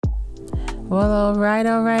Well, all right.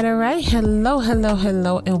 Hello,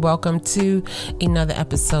 and welcome to another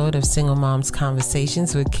episode of Single Moms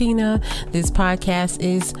Conversations with Kina. This podcast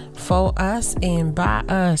is for us and by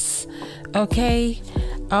us. Okay.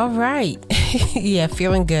 All right. Yeah,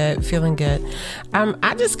 feeling good.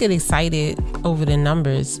 I just get excited over the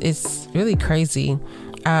numbers. It's really crazy.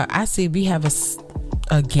 I see we have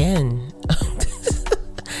again.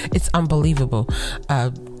 It's unbelievable.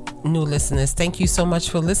 New listeners, thank you so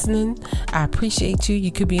much for listening. I appreciate you.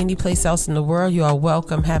 You could be any place else in the world. You are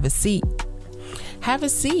welcome. Have a seat.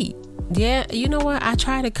 Yeah, you know what? I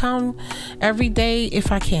try to come every day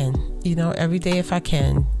if I can.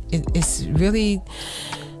 It's really,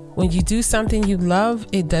 when you do something you love,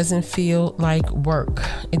 it doesn't feel like work.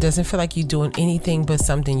 It doesn't feel like you're doing anything but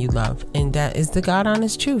something you love. And that is the God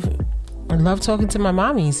honest truth. I love talking to my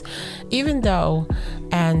mommies, even though,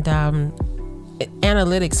 and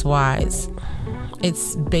analytics wise,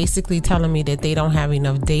 it's basically telling me that they don't have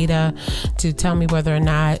enough data to tell me whether or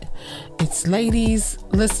not it's ladies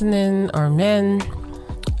listening or men.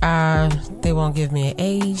 They won't give me an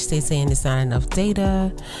age. They're saying it's not enough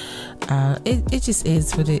data. It just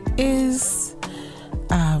is what it is.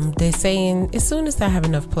 They're saying as soon as I have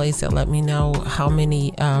enough place, they'll let me know how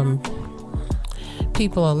many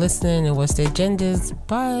people are listening and what's their genders.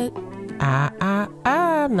 But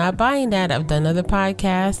I'm not buying that. I've done other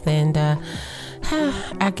podcasts, and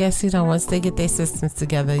I guess, once they get their systems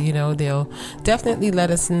together, they'll definitely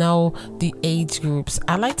let us know the age groups.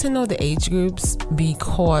 I like to know the age groups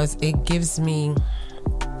because it gives me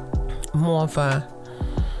more of a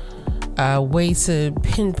way to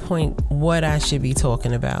pinpoint what I should be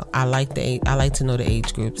talking about. I like to know the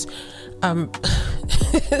age groups. I'm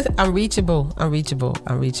reachable.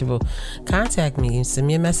 Contact me. Send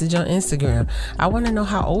me a message on Instagram. I want to know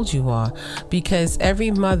how old you are, because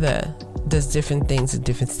every mother does different things at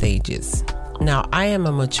different stages. Now, I am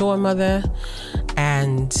a mature mother,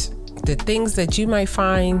 and the things that you might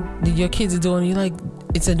find that your kids are doing, you're like,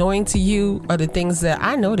 it's annoying to you, are the things that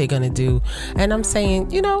I know they're going to do. And I'm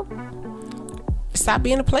saying, stop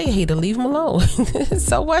being a player hater. Leave them alone.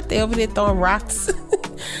 So what? They're over there throwing rocks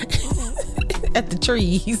at the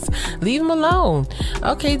trees. Leave them alone.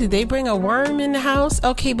 Okay, did they bring a worm in the house?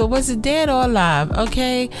 Okay, but was it dead or alive?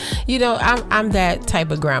 Okay, I'm that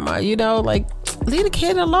type of grandma. Leave the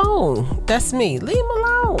kid alone. That's me. Leave him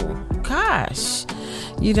alone. Gosh.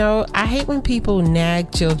 I hate when people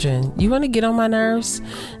nag children. You want to get on my nerves?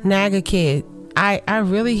 Nag a kid. I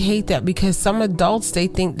really hate that, because some adults, they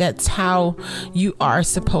think that's how you are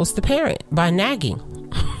supposed to parent, by nagging.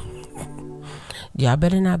 Y'all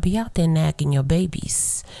better not be out there nagging your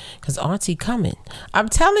babies, because auntie coming. I'm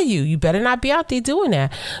telling you, you better not be out there doing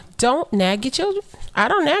that. Don't nag your children. I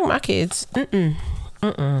don't nag my kids.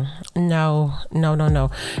 No.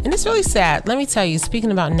 And it's really sad. Let me tell you, speaking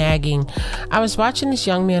about nagging, I was watching this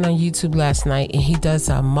young man on YouTube last night, and he does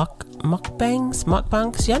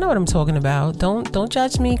mukbangs. Y'all know what I'm talking about. Don't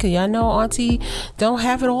judge me, because y'all know auntie don't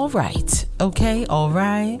have it all right. Okay, all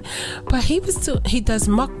right. But he does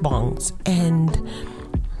mukbangs and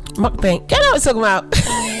mukbang. Y'all know what I'm talking about.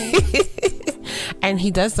 And he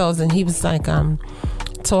does those, and he was like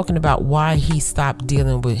talking about why he stopped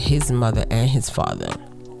dealing with his mother and his father.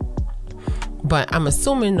 But I'm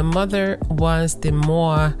assuming the mother was the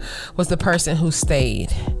person who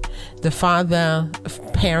stayed. The father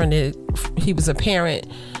parented. He was a parent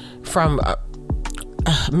from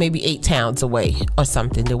maybe 8 towns away or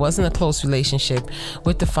something. There wasn't a close relationship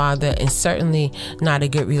with the father, and certainly not a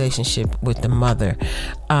good relationship with the mother.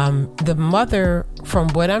 The mother, from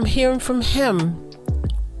what I'm hearing from him,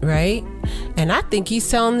 right? And I think he's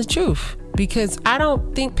telling the truth, because I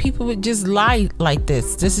don't think people would just lie like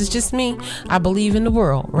this. This is just me. I believe in the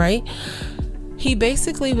world, right? He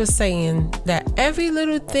basically was saying that every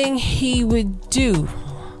little thing he would do,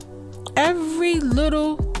 every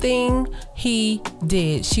little thing he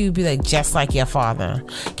did, she would be like, just like your father.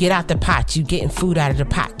 Get out the pot. You getting food out of the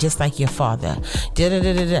pot, just like your father.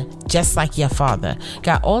 Just like your father.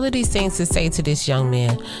 Got all of these things to say to this young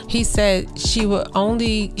man. He said she would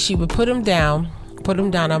put him down.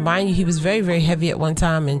 Now, mind you, he was very, very heavy at one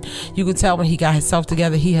time, and you could tell when he got himself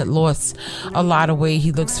together, he had lost a lot of weight.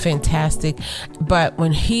 He looks fantastic. But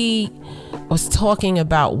when he was talking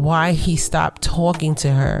about why he stopped talking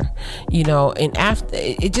to her, and after,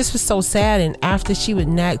 it just was so sad. And after she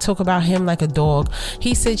would talk about him like a dog,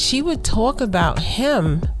 he said she would talk about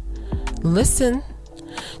him, listen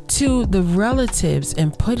to the relatives,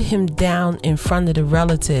 and put him down in front of the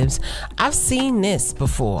relatives. I've seen this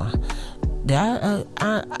before. I'm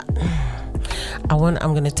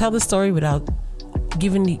going to tell the story without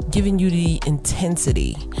giving you the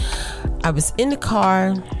intensity. I was in the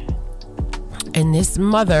car, and this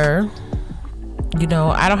mother,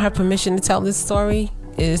 I don't have permission to tell this story.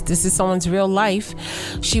 This is someone's real life.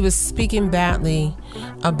 She was speaking badly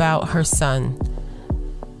about her son,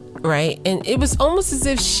 right? And it was almost as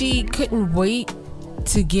if she couldn't wait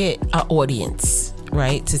to get an audience,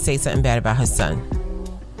 right, to say something bad about her son.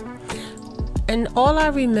 And all I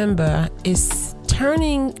remember is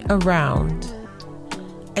turning around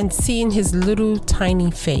and seeing his little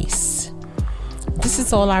tiny face. This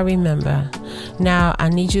is all I remember. Now, I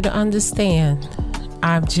need you to understand,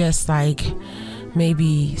 I'm just like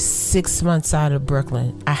maybe 6 months out of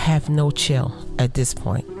Brooklyn. I have no chill at this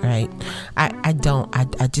point, right?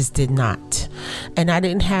 I just did not. And I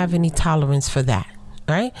didn't have any tolerance for that,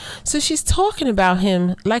 right? So she's talking about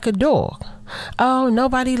him like a dog. Oh,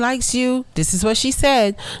 nobody likes you. This is what she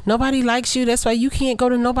said. Nobody likes you. That's why you can't go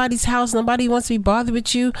to nobody's house. Nobody wants to be bothered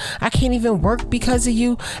with you. I can't even work because of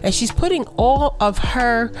you. And she's putting all of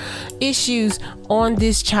her issues on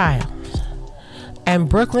this child. And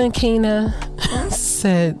Brooklyn Keena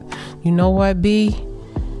said, you know what, B?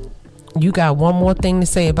 You got one more thing to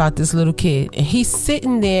say about this little kid. And he's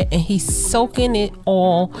sitting there and he's soaking it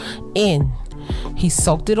all in. He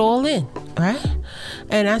soaked it all in, right?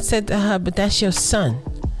 And I said to her, but that's your son.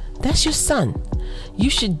 That's your son. You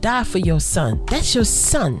should die for your son. That's your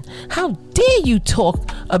son. How dare you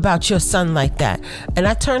talk about your son like that? And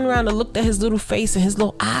I turned around and looked at his little face and his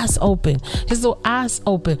little eyes open.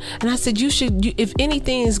 And I said, if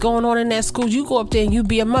anything is going on in that school, you go up there and you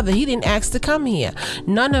be a mother. He didn't ask to come here.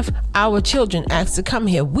 None of our children asked to come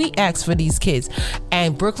here. We asked for these kids.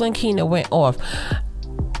 And Brooklyn Keena went off.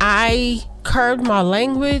 I curbed my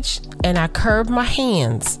language and I curbed my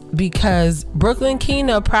hands, because Brooklyn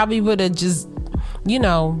Keena probably would have just,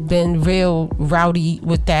 been real rowdy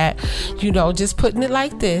with that, just putting it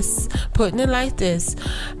like this.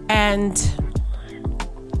 And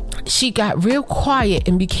she got real quiet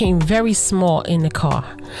and became very small in the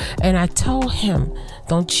car. And I told him,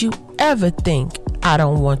 don't you ever think I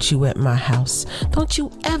don't want you at my house. Don't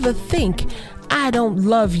you ever think I don't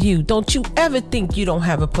love you. Don't you ever think you don't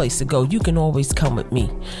have a place to go. You can always come with me.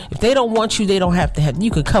 If they don't want you, they don't have to have. You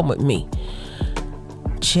could come with me.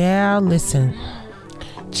 Child, listen.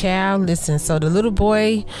 So the little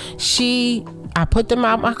boy, I put them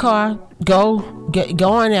out my car. Go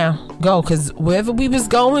on now. Go, because wherever we was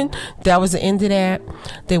going, that was the end of that.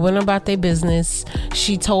 They went about their business.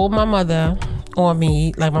 She told my mother on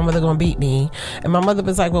me, like my mother gonna beat me. And my mother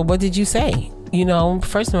was like, well, what did you say?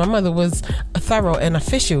 First my mother was thorough and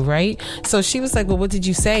official, right? So she was like, well, what did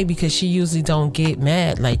you say? Because she usually don't get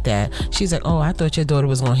mad like that. She's like, oh, I thought your daughter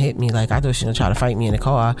was gonna hit me. Like, I thought she was gonna try to fight me in the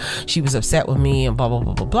car. She was upset with me and blah, blah,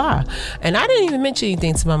 blah, blah, blah. And I didn't even mention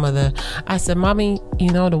anything to my mother. I said, Mommy,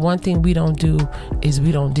 the one thing we don't do is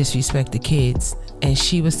we don't disrespect the kids. And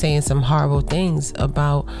she was saying some horrible things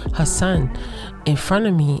about her son in front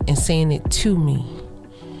of me and saying it to me.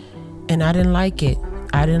 And I didn't like it.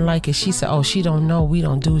 She said, oh, she don't know we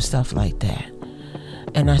don't do stuff like that.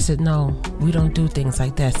 And I said, no, we don't do things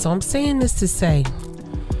like that. So I'm saying this to say,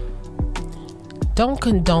 don't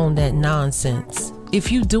condone that nonsense.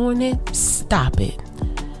 If you doing it, stop it.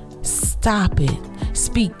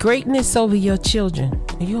 Speak greatness over your children.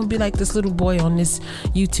 And you're going to be like this little boy on this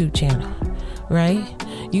YouTube channel, right?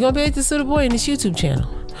 You're going to be like this little boy in this YouTube channel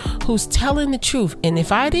who's telling the truth. And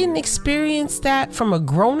if I didn't experience that from a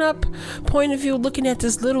grown-up point of view, looking at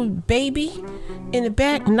this little baby in the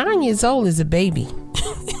back, 9 years old is a baby.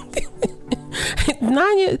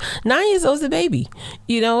 9 years old is a baby.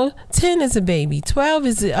 10 is a baby. 12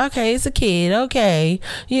 is it's a kid. Okay.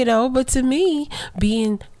 But to me,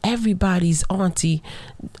 being everybody's auntie,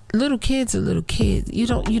 little kids are little kids. You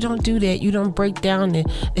don't do that. You don't break down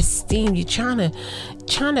the esteem. You're trying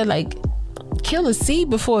to like kill a seed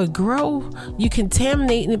before it grow. You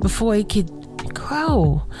contaminating it before it could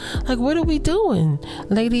grow. Like, what are we doing?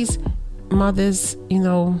 Ladies, mothers,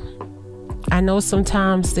 I know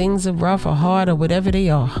sometimes things are rough or hard or whatever they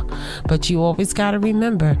are, but you always got to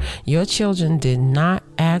remember, your children did not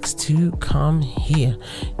ask to come here.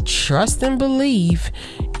 Trust and believe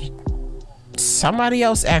somebody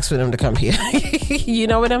else asked for them to come here. You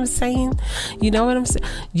know what I'm saying? They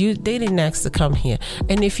didn't ask to come here.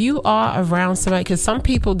 And if you are around somebody, because some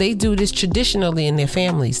people, they do this traditionally in their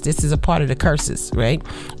families. This is a part of the curses, right?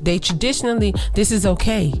 They traditionally, this is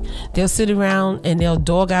okay. They'll sit around and they'll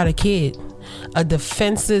dog out a kid. a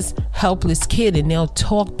defenseless, helpless kid, and they'll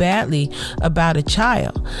talk badly about a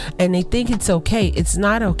child, and they think it's okay. It's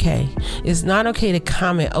not okay. It's not okay to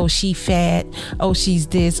comment, oh, she fat, oh, she's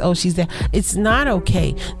this, oh, she's that. It's not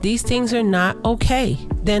okay. These things are not okay.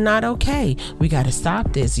 They're not okay. We got to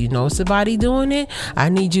stop this. You know somebody doing it, I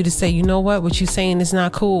need you to say, you know what you saying is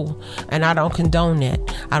not cool, and I don't condone that.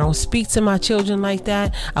 I don't speak to my children like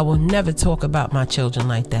that. I will never talk about my children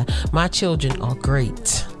like that. My children are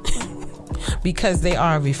great because they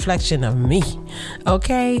are a reflection of me.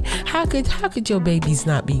 Okay? How could your babies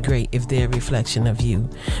not be great if they're a reflection of you,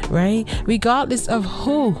 right? Regardless of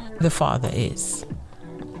who the father is.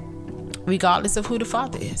 Regardless of who the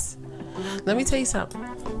father is. Let me tell you something.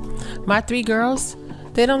 My 3 girls,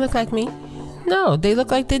 they don't look like me. No, they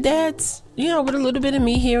look like their dads, with a little bit of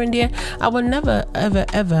me here and there. I would never, ever,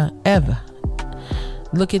 ever, ever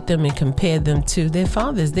look at them and compare them to their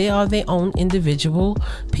fathers. They are their own individual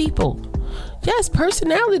people. Yes,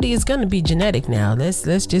 personality is going to be genetic now. Let's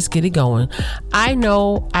just get it going. I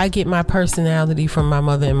know I get my personality from my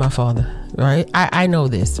mother and my father, right? I know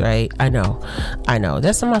this, right? I know.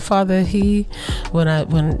 That's why my father, when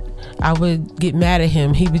I would get mad at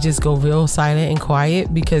him, he would just go real silent and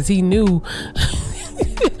quiet because he knew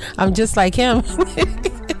I'm just like him.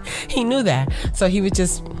 He knew that. So he would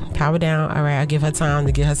just power down. All right, I'll give her time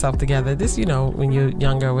to get herself together. This, when you're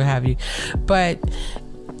younger, what have you. But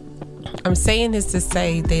I'm saying this to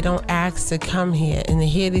say they don't ask to come here. And to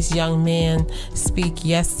hear this young man speak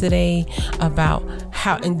yesterday about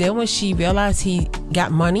how, and then when she realized he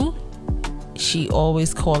got money, she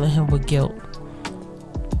always calling him with guilt.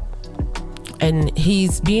 And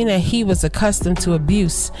being that he was accustomed to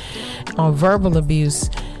abuse or verbal abuse,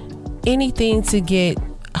 anything to get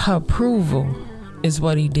her approval is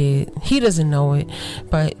what he did. He doesn't know it,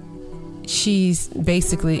 but she's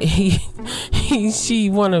basically she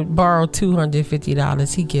want to borrow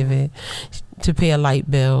 $250. He give it to pay a light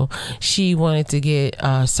bill. She wanted to get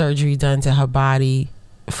surgery done to her body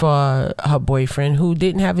for her boyfriend who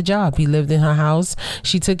didn't have a job. He lived in her house.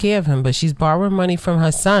 She took care of him, but she's borrowing money from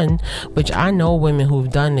her son, which I know women who've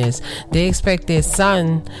done this. They expect their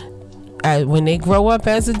son, when they grow up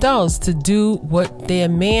as adults, to do what their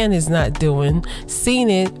man is not doing. Seen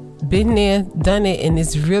it, been there, done it, and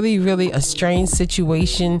it's really, really a strange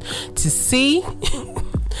situation to see.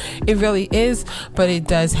 It really is, but it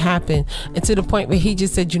does happen. And to the point where he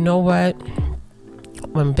just said, you know what?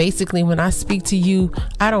 When I speak to you,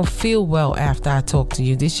 I don't feel well after I talk to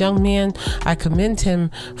you. This young man, I commend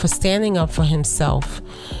him for standing up for himself.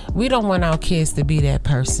 We don't want our kids to be that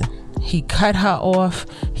person. He cut her off.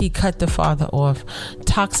 He cut the father off.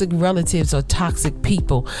 Toxic relatives are toxic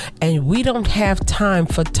people, and we don't have time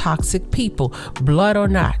for toxic people, blood or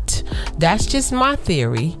not. That's just my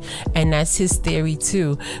theory, and that's his theory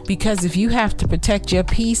too. Because if you have to protect your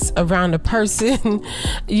peace around a person,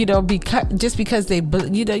 just because they,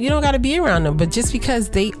 you don't got to be around them, but just because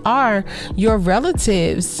they are your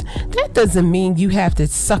relatives, that doesn't mean you have to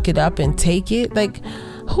suck it up and take it. Like,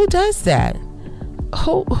 who does that?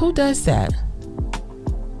 Who does that?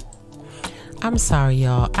 I'm sorry,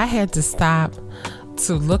 y'all. I had to stop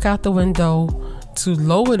to look out the window, to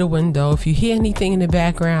lower the window. If you hear anything in the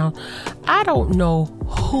background, I don't know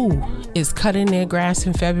who is cutting their grass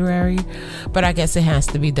in February, but I guess it has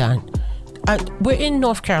to be done. We're in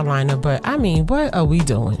North Carolina, but I mean, what are we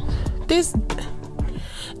doing?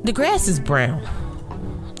 The grass is brown.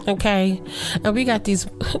 Okay, and we got these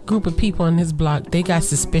group of people on this block. They got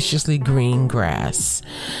suspiciously green grass,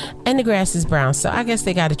 and the grass is brown, so I guess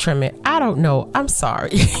they got to trim it. I don't know. I'm sorry.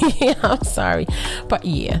 I'm sorry, but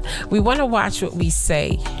yeah, we want to watch what we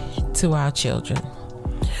say to our children.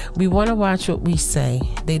 We want to watch what we say.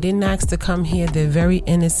 They didn't ask to come here. They're very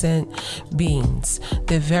innocent beings.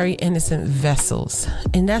 They're very innocent vessels.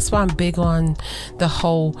 And that's why I'm big on the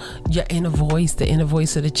whole, your inner voice, the inner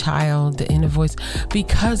voice of the child, the inner voice,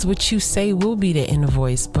 because what you say will be the inner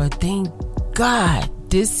voice. But thank God,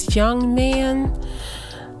 this young man,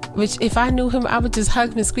 which if I knew him, I would just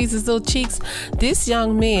hug him and squeeze his little cheeks. This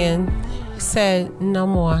young man said, no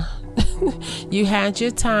more. You had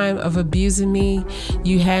your time of abusing me.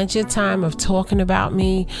 You had your time of talking about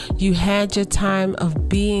me. You had your time of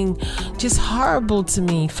being just horrible to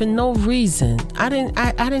me for no reason. I didn't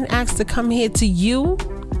ask to come here to you.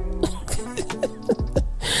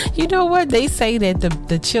 You know what? They say that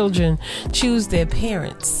the children choose their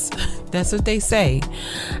parents. That's what they say,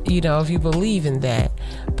 if you believe in that.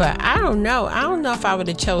 But I don't know. I don't know if I would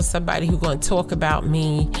have chose somebody who's going to talk about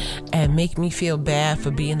me and make me feel bad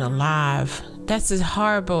for being alive. That's a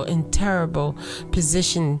horrible and terrible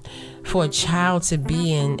position for a child to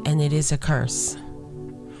be in, and it is a curse.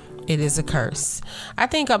 It is a curse. I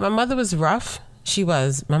think my mother was rough. She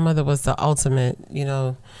was. My mother was the ultimate,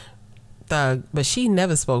 thug, but she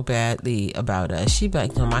never spoke badly about us. She'd be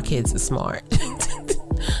like, no, my kids are smart.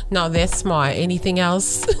 No, they're smart. Anything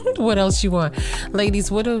else? What else you want?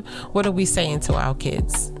 Ladies, what are we saying to our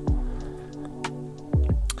kids?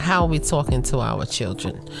 How are we talking to our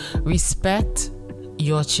children? Respect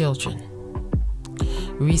your children.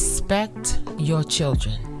 Respect your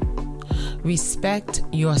children. Respect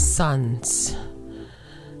your sons.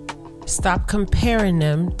 Stop comparing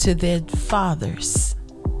them to their fathers.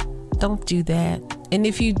 Don't do that. And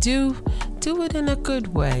if you do it in a good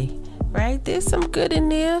way, right? There's some good in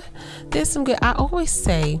there. There's some good. I always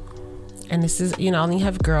say, and this is, I only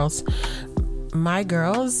have girls. My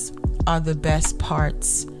girls are the best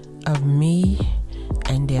parts of me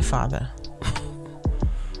and their father.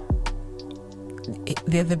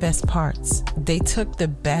 They're the best parts. They took the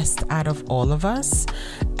best out of all of us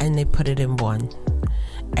and they put it in one.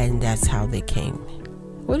 And that's how they came.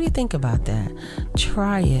 What do you think about that?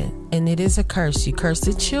 Try it. And it is a curse. You curse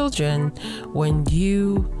the children when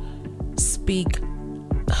you speak,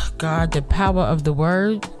 God, the power of the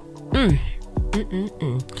word.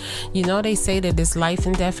 They say that there's life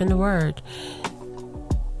and death in the word.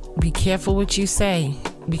 Be careful what you say,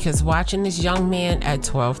 because watching this young man at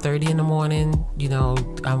 12:30 in the morning,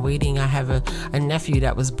 I'm waiting. I have a nephew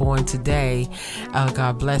that was born today.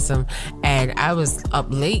 God bless him. And I was up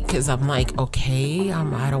late because I'm like, okay,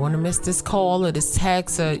 I don't want to miss this call or this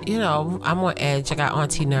text or, I'm on edge. I got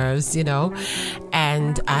auntie nerves,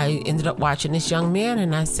 and I ended up watching this young man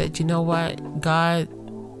and I said, you know what, God,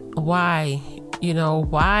 why?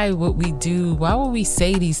 Why would we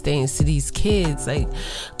say these things to these kids? Like,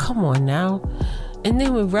 come on now. And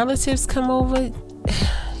then when relatives come over,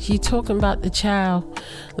 you talking about the child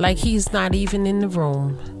like he's not even in the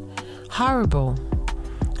room. Horrible.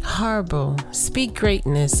 Speak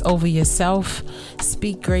greatness over yourself.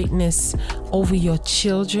 Speak greatness over your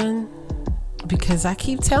children. Because I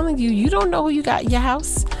keep telling you, you don't know who you got in your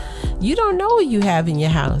house. You don't know who you have in your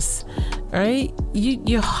house. Right?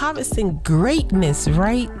 You're harvesting greatness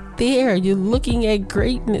right there. You're looking at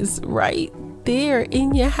greatness right there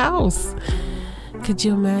in your house. Could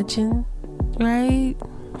you imagine? Right?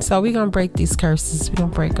 So we're going to break these curses. We're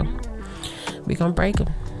going to break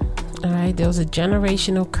them. All right? Those are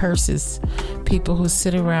generational curses. People who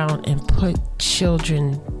sit around and put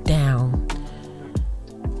children down.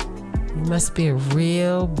 You must be a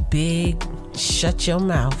real big shut your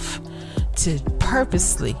mouth to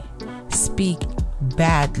purposely speak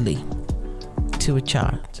badly to a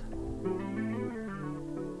child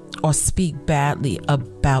or speak badly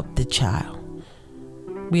about the child.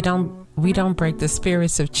 We don't break the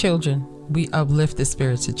spirits of children. We uplift the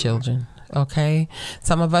spirits of children. Okay?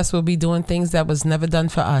 Some of us will be doing things that was never done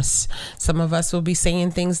for us. Some of us will be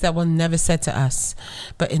saying things that were never said to us.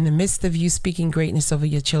 But in the midst of you speaking greatness over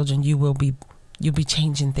your children, you'll be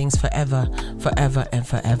changing things forever and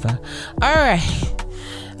forever. All right.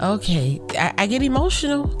 Okay, I get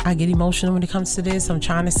emotional. When it comes to this. I'm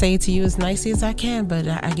trying to say it to you as nicely as I can, but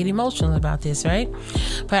I get emotional about this, right?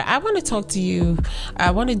 But I want to talk to you. I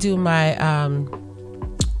want to do my,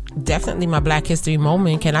 definitely my Black History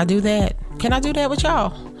moment. Can I do that? Can I do that with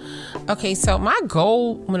y'all? Okay, so my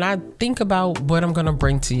goal when I think about what I'm going to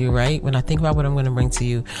bring to you, right? When I think about what I'm going to bring to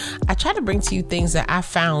you, I try to bring to you things that I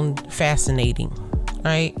found fascinating,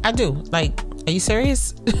 right? I do. Like, are you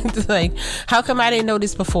serious? Like, how come I didn't know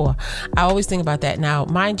this before? I always think about that. Now,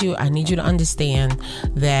 mind you, I need you to understand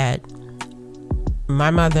that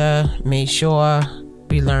my mother made sure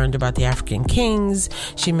we learned about the African kings.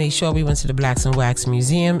 She made sure we went to the Blacks and Wax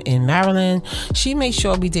Museum in Maryland. She made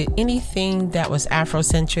sure we did anything that was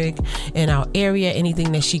Afrocentric in our area,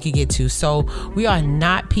 anything that she could get to. So we are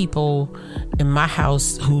not people in my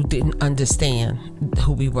house who didn't understand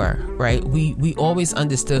who we were, right? We always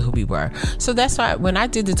understood who we were. So that's why when I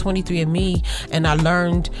did the 23andMe and I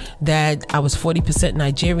learned that I was 40%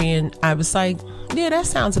 Nigerian, I was like, yeah, that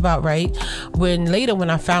sounds about right. When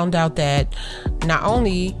I found out that not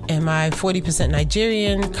only am I 40%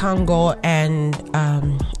 Nigerian, Congo, and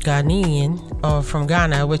Ghanaian, or from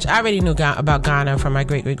Ghana, which I already knew about Ghana from my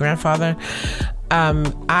great-great-grandfather,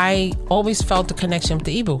 I always felt the connection with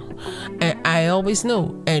the Igbo. And I always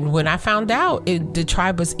knew. And when I found out the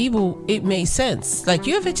tribe was Igbo, it made sense. Like,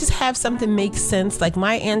 you ever just have something make sense? Like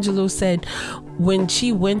Maya Angelou said, when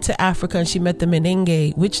she went to Africa and she met the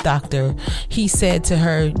Meninge witch doctor, he said to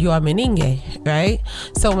her, "You are Meninge," right?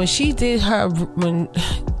 So when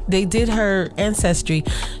they did her ancestry,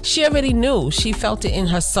 she already knew. She felt it in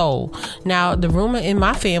her soul. Now, the rumor in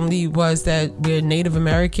my family was that we're Native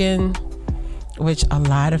American. which a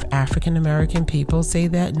lot of African American people say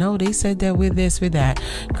that. No, they said that we're this, we're that.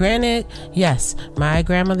 Granted, yes, my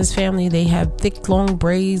grandmother's family, they have thick, long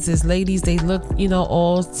braids. As ladies, they look,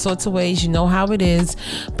 all sorts of ways. You know how it is.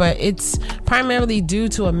 But it's primarily due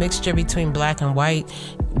to a mixture between black and white.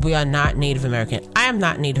 We are not Native American. I am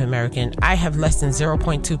not Native American. I have less than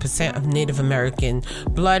 0.2% of Native American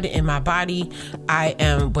blood in my body. I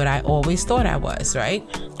am what I always thought I was, right?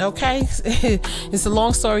 Okay. It's a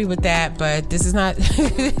long story with that, but this is not...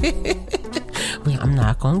 I'm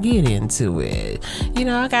not going to get into it.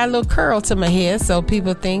 I got a little curl to my hair, so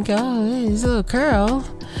people think, oh, it's a little curl,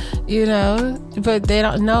 but they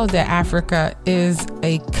don't know that Africa is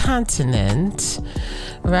a continent,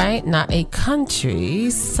 right? Not a country.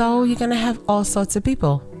 So you're going to have all sorts of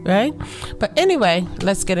people, right? But anyway,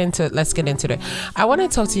 let's get into it. I want to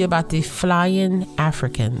talk to you about the flying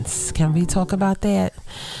Africans. Can we talk about that?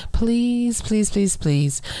 Please, please, please,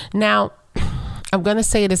 please. Now, I'm going to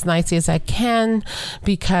say it as nicely as I can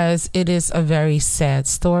because it is a very sad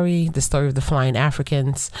story, the story of the flying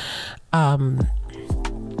Africans. And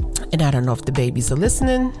I don't know if the babies are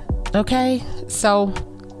listening. Okay, so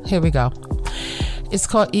here we go. It's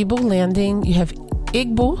called Igbo Landing. You have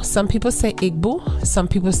Igbo. Some people say Igbo. Some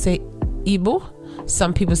people say Igbo.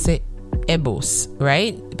 Some people say Ebos,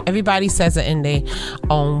 right? Everybody says it in their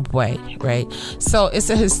own way, right? So it's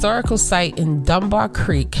a historical site in Dunbar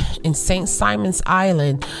Creek in St. Simon's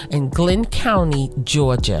Island in Glenn County,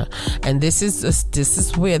 Georgia. And this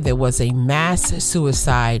is where there was a mass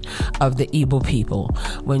suicide of the Igbo people.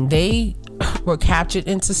 When they were captured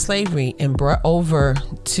into slavery and brought over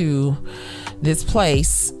to this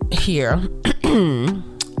place here,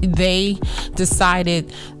 they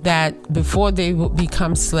decided that before they would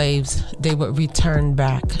become slaves, they would return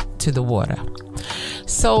back to the water.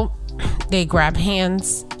 So they grabbed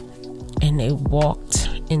hands and they walked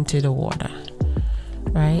into the water,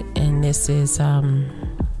 right? And this is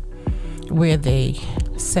where they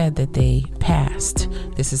said that they passed.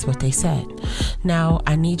 This is what they said. Now,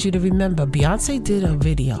 I need you to remember, Beyonce did a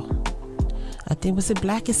video. I think, was it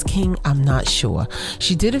Black is King? I'm not sure.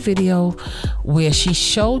 She did a video where she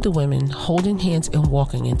showed the women holding hands and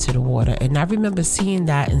walking into the water. And I remember seeing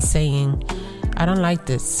that and saying, I don't like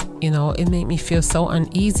this. It made me feel so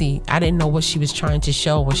uneasy. I didn't know what she was trying to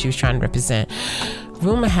show, what she was trying to represent.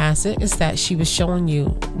 Rumor has it is that she was showing you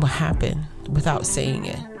what happened without saying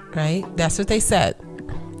it, right? That's what they said.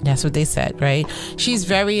 That's what they said, right? She's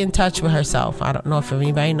very in touch with herself. I don't know if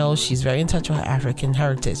anybody knows, she's very in touch with her African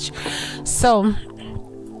heritage. So,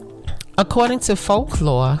 according to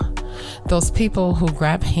folklore, those people who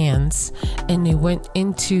grabbed hands and they went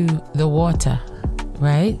into the water,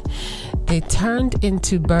 right? They turned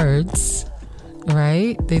into birds,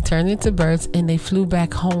 right? They turned into birds and they flew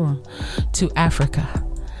back home to Africa.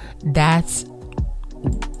 That's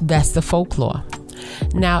the folklore.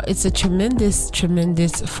 Now, it's a tremendous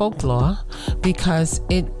folklore because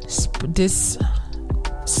this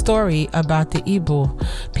story about the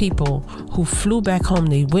Igbo people who flew back home.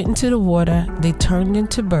 They went into the water, they turned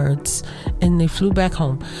into birds, and they flew back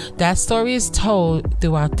home. That story is told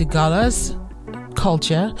throughout the Gullah's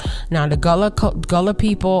culture. Now, the Gullah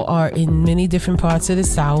people are in many different parts of the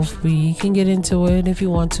South. We can get into it if you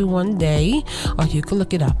want to one day, or you can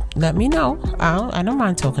look it up. Let me know. I don't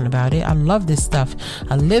mind talking about it. I love this stuff.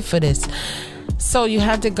 I live for this. So you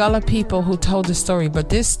have the Gullah people who told the story, but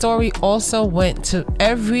this story also went to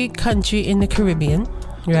every country in the Caribbean,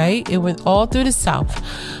 right? It went all through the South.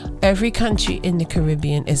 Every country in the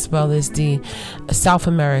Caribbean, as well as the South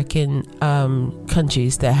American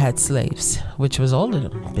countries that had slaves, which was all of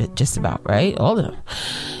them, just about, right? All of them.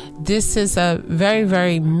 This is a very,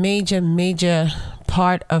 very major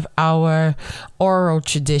part of our oral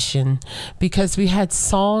tradition because we had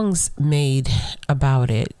songs made about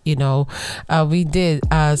it. We did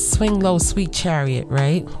Swing Low, Sweet Chariot,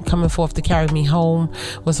 right? Coming Forth to Carry Me Home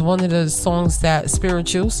was one of the songs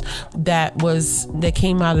spirituals that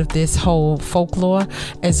came out of this whole folklore,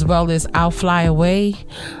 as well as I'll Fly Away.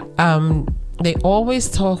 They always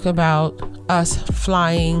talk about us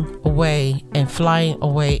flying away,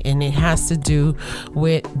 and it has to do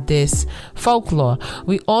with this folklore.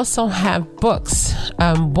 We also have books,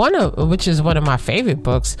 which is one of my favorite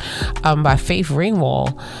books, by Faith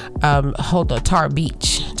Ringwald, Tar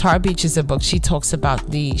Beach. Tar Beach is a book. She talks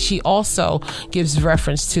about she also gives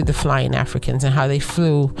reference to the flying Africans and how they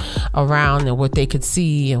flew around and what they could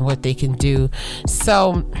see and what they can do.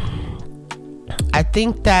 So I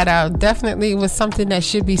think that definitely was something that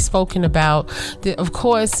should be spoken about. Of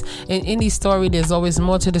course, in any story, there's always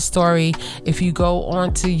more to the story. If you go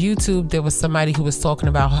onto YouTube, there was somebody who was talking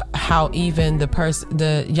about how even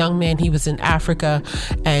the young man, he was in Africa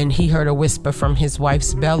and he heard a whisper from his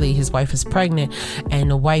wife's belly. His wife is pregnant,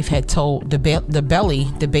 and the wife had told the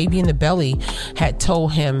baby in the belly had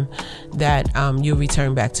told him that you'll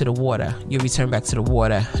return back to the water. You'll return back to the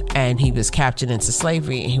water. And he was captured into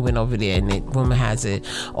slavery, and he went over there, and the woman has it,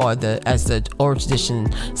 or as the oral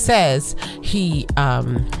tradition says, he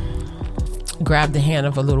grabbed the hand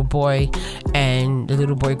of a little boy, and the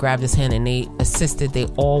little boy grabbed his hand, and they assisted. They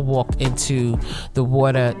all walked into the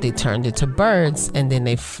water. They turned into birds, and then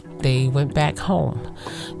they went back home.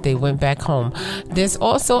 There's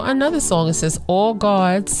also another song. It says, all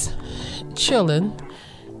God's children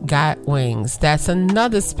got wings. That's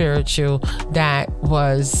another spiritual that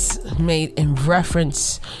was made in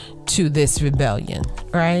reference to this rebellion,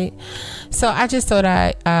 right? So I just thought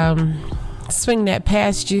I'd swing that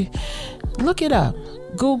past you. Look it up,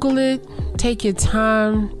 Google it, take your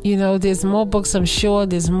time. There's more books, I'm sure,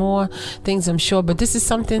 there's more things, I'm sure, but this is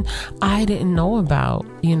something I didn't know about.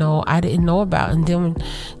 And then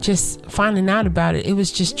just finding out about it, it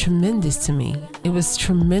was just tremendous to me.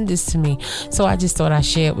 So I just thought I'd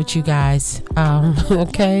share it with you guys.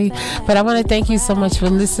 Okay, but I want to thank you so much for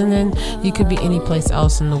listening. You could be any place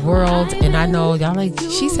else in the world, and I know y'all like,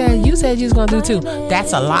 you said you was gonna do 2.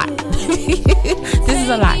 That's a lot. This is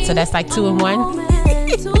a lot, so that's like 2 in 1.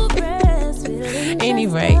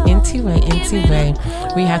 Anyway,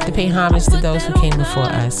 we have to pay homage to those who came before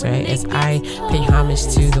us, right? As I pay homage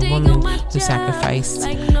to the woman who sacrificed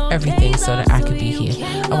everything so that I could be here.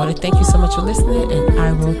 I want to thank you so much for listening, and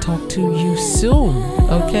I will talk to you soon,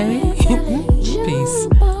 okay? Peace.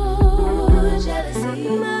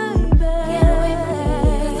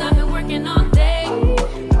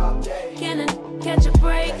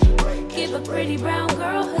 Pretty brown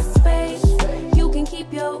girl, her space. You can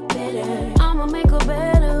keep your bitter. I'ma make a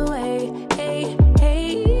better way. Hey,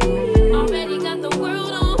 hey. Already got the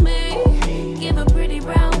world on me. Give a pretty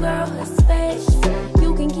brown girl her space.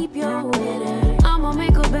 You can keep your bitter. I'ma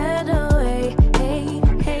make a better way. Hey,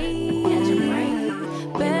 hey.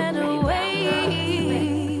 Better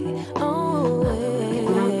way. Oh,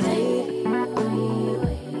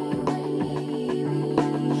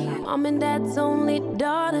 Mom and Dad's only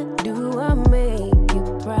daughter. Do I make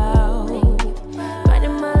you proud?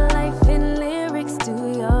 Writing my life in lyrics, do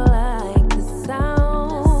you like the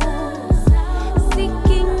sound?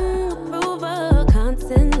 Seeking approval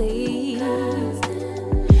constantly.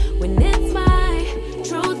 When it's my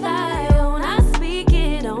truth I own, I speak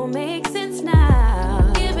it, don't make sense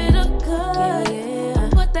now. Give it a cut,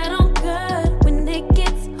 put that on cut when it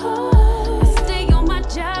gets hard. I stay on my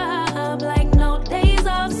job like no days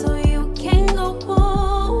off, so you can go home.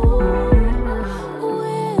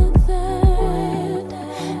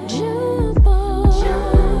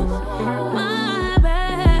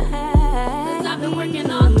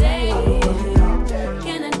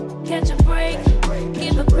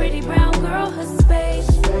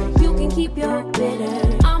 Keep your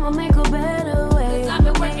bitter. I'ma make a better way. I've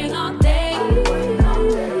been working all day.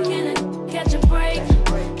 Can I catch a break?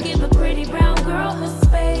 Give a pretty brown girl her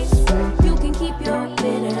space. You can keep your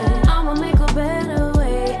bitter. I'ma make a better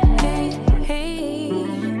way. Hey, hey.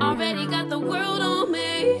 Already got the world on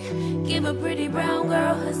me. Give a pretty brown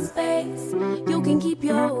girl her space. You can keep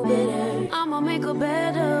your bitter. I'ma make a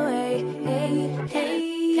better way. Hey.